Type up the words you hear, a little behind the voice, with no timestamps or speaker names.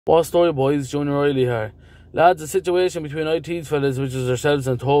What story, boys? Junior Reilly here. Lads, the situation between IT's fellas, which is ourselves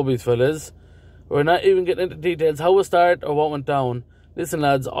and Toby's fellas, we're not even getting into details how it started or what went down. Listen,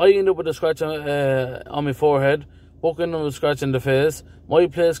 lads, I ended up with a scratch on my forehead, booking with a scratch in the face. My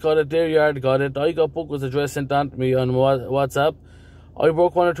place got it, their yard got it. I got booked with address sent on to me on WhatsApp. I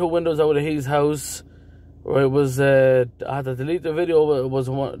broke one or two windows out of his house. Where it was, I had to delete the video. It was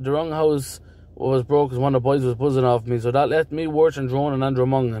the wrong house was broke because one of the boys was buzzing off me. So that left me worse and drone and Andrew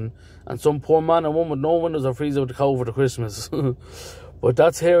Mungan. And some poor man and woman with no windows are freezing out the cow for the Christmas. But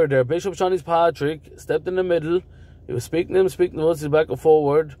that's here or there. Bishop Johnny's Patrick stepped in the middle. He was speaking to him, speaking to us, he's back and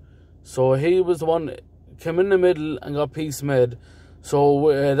forward. So he was the one came in the middle and got peace made.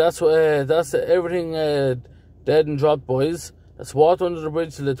 So that's everything dead and dropped, boys. That's water under the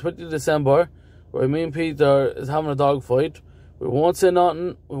bridge till the 20th of December, where me and Peter is having a dog fight. We won't say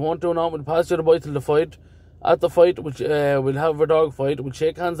nothing. We won't do nothing. We'll pass you the boy till the fight. At the fight, which we'll have a dog fight. We'll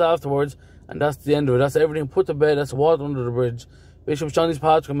shake hands afterwards, and that's the end of it. That's everything put to bed. That's water under the bridge. Bishop Johnny's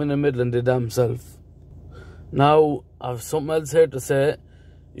Patrick came in the middle and did that himself. Now, I have something else here to say.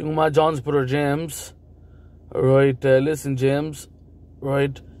 Young man John's brother James. Right, listen, James.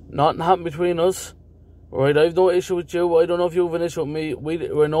 Right, nothing happened between us. Right, I've no issue with you. I don't know if you have an issue with me.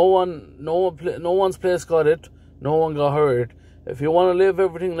 We're no one's place got it. No one got hurt. If you want to live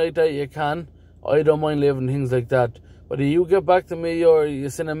everything like that, you can. I don't mind living things like that. But if you get back to me or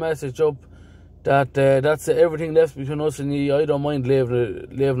you send a message up that that's everything left between us and you, I don't mind living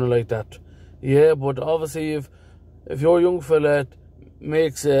it like that. Yeah, but obviously if your young fella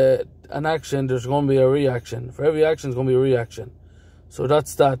makes an action, there's going to be a reaction. For every action, there's going to be a reaction. So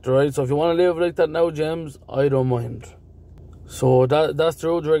that's that, right? So if you want to live like that now, James, I don't mind. So that's the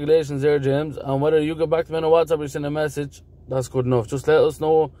rules and regulations there, James. And whether you get back to me on WhatsApp or send a message, that's good enough. Just let us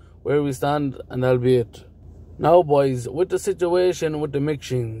know where we stand and that'll be it. Now, boys, with the situation with the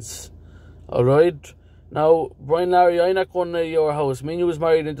mixings, alright? Now, Brian Larry, I'm not going to your house. Me and you was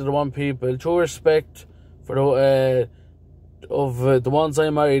married into the one people. True respect for the the ones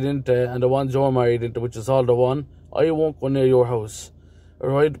I'm married into and the ones you're married into, which is all the one. I won't go near your house.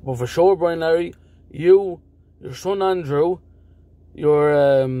 Alright? But for sure, Brian Larry, you, your son Andrew, your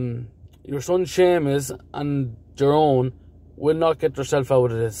son Seamus and Jerome will not get yourself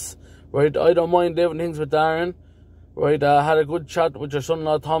out of this. Right? I don't mind living things with Darren. Right? I had a good chat with your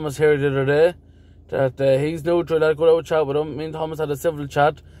son-in-law Thomas here the other day. That he's neutral. I had a good chat with him. Me and Thomas had a civil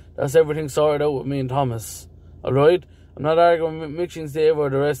chat. That's everything sorted out with me and Thomas. Alright? I'm not arguing with Mixings Dave or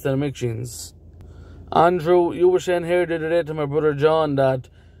the rest of the Mixings. Andrew, you were saying here the other day to my brother John that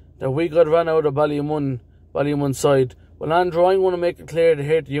we got run out of Ballymun side. Well, Andrew, I'm going to make it clear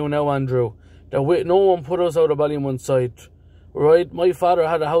here to you now, Andrew, that no one put us out of Ballymun side. Right? My father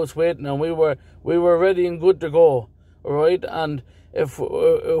had a house waiting and we were ready and good to go. Right? And if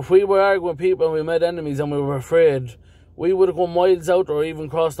we were arguing with people and we met enemies and we were afraid, we would have gone miles out or even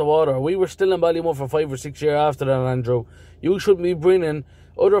crossed the water. We were still in Ballymun for 5 or 6 years after that, Andrew. You shouldn't be bringing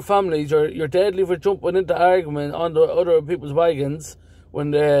other families. You're deadly for jumping into argument on the other people's wagons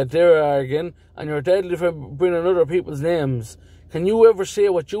when they're arguing, and you're deadly for bringing other people's names. Can you ever say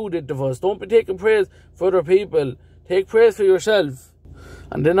what you did to us? Don't be taking praise for other people. Take praise for yourself.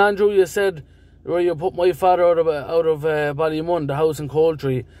 And then, Andrew, you said where you put my father out of Ballymun, the house in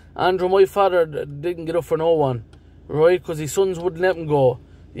Coultry. Andrew, my father didn't get up for no one, right? Because his sons wouldn't let him go.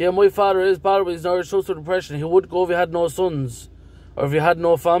 Yeah, my father is bad, but he's not social depression. He would go if he had no sons or if he had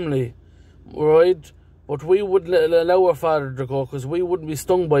no family, right? But we wouldn't allow our father to go because we wouldn't be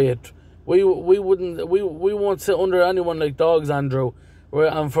stung by it. We won't sit under anyone like dogs, Andrew.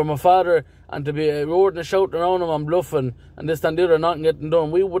 And for my father and to be roaring and shouting around him and bluffing and this and the other, not getting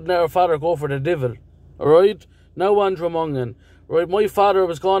done, we wouldn't let our father go for the devil. Alright? Now, Andrew Mungan. Right, my father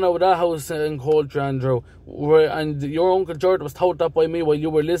was gone out of that house in Coultry, Andrew. Right, and your Uncle George was told that by me while you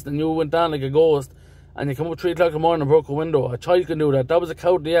were listening. You went down like a ghost and you come up 3 o'clock in the morning and broke a window. A child can do that. That was a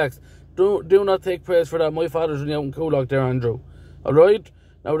cowardly act. Do not take praise for that. My father's really out in Coolock there, Andrew. Alright?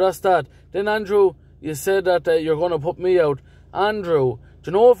 Now that's that. Then, Andrew, you said that you're going to put me out. Andrew, do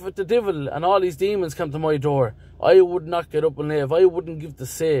you know if the devil and all these demons come to my door, I would not get up and leave. I wouldn't give the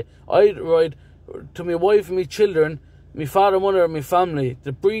say. I'd write to my wife and my children, my father, mother and my family,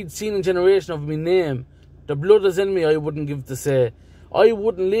 the breed, scene and generation of my name, the blood is in me, I wouldn't give the say. I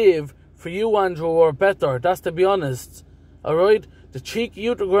wouldn't live for you, Andrew, or better. That's to be honest. Alright? The cheek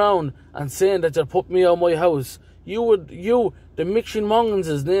you to ground and saying that you'll put me out of my house. The Mixing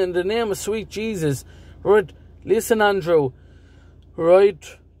Mongans, in the name of sweet Jesus. Right? Listen, Andrew.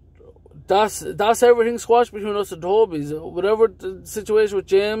 Right? That's everything squashed between us and Toby's. Whatever the situation with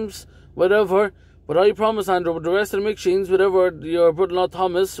James, whatever. But I promise, Andrew, with the rest of the machines, whatever your brother-in-law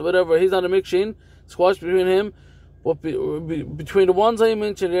Thomas, whatever, he's on a machine, squash between him. But between the ones I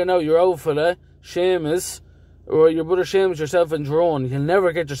mentioned here now, your old fella, Seamus, or your brother Seamus, yourself and Jerome, you'll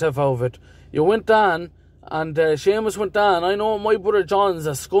never get yourself out of it. You went down, and Seamus went down. I know my brother John's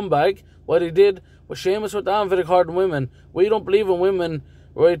a scumbag, what he did, but Seamus went down for the card in women. We don't believe in women,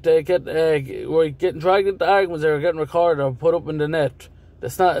 right, getting dragged into arguments or getting recorded or put up in the net.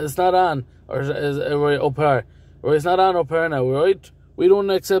 It's not on, or is right up here. Right, it's not on up here now, right? We don't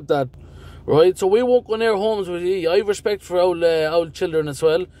accept that. Right, so we won't go near homes with you. I have respect for old children as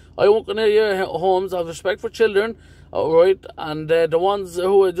well. I won't go near your homes. I have respect for children, right? And the ones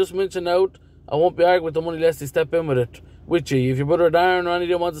who I just mentioned out, I won't be arguing with them unless they step in with it. With you. If your brother Darren or any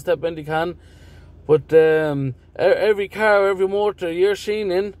of them wants to step in, they can. But every car, every motor you're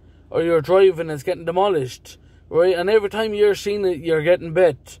seen in or you're driving is getting demolished. Right, and every time you're seen it, you're getting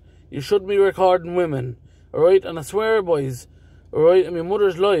bet. You shouldn't be recording women. Alright, and I swear, boys, alright, I mean,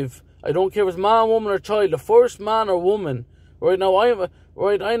 mother's life. I don't care if it's man, woman, or child. The first man or woman. Right now,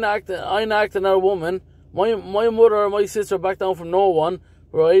 I'm acting as a woman. My mother or my sister back down from no one.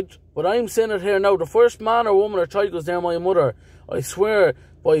 Right, but I'm saying it here now. The first man or woman or child goes near my mother. I swear,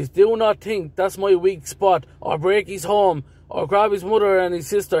 boys, do not think that's my weak spot, or break his home, or grab his mother and his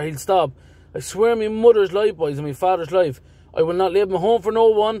sister. He'll stop. I swear, my mother's life, boys, and my father's life. I will not leave my home for no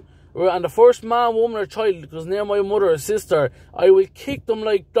one. And the first man, woman, or child goes near my mother or sister, I will kick them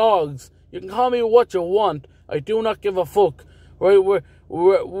like dogs. You can call me what you want. I do not give a fuck. Right?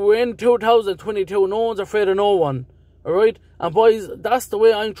 We're in 2022. No one's afraid of no one. Alright? And boys, that's the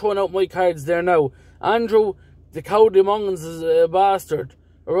way I'm throwing out my cards there now. Andrew, the cowardly among us, is a bastard.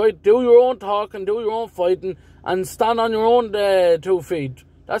 Alright? Do your own talking, do your own fighting, and stand on your own 2 feet.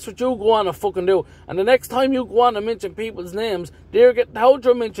 That's what you go on and fucking do. And the next time you go on and mention people's names, they're getting told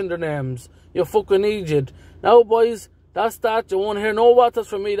you mention their names. You fucking idiot. Now, boys, that's that. You won't hear no what that's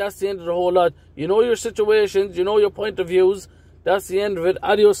from me. That's the end of the whole lot. You know your situations. You know your point of views. That's the end of it.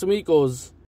 Adios, amigos.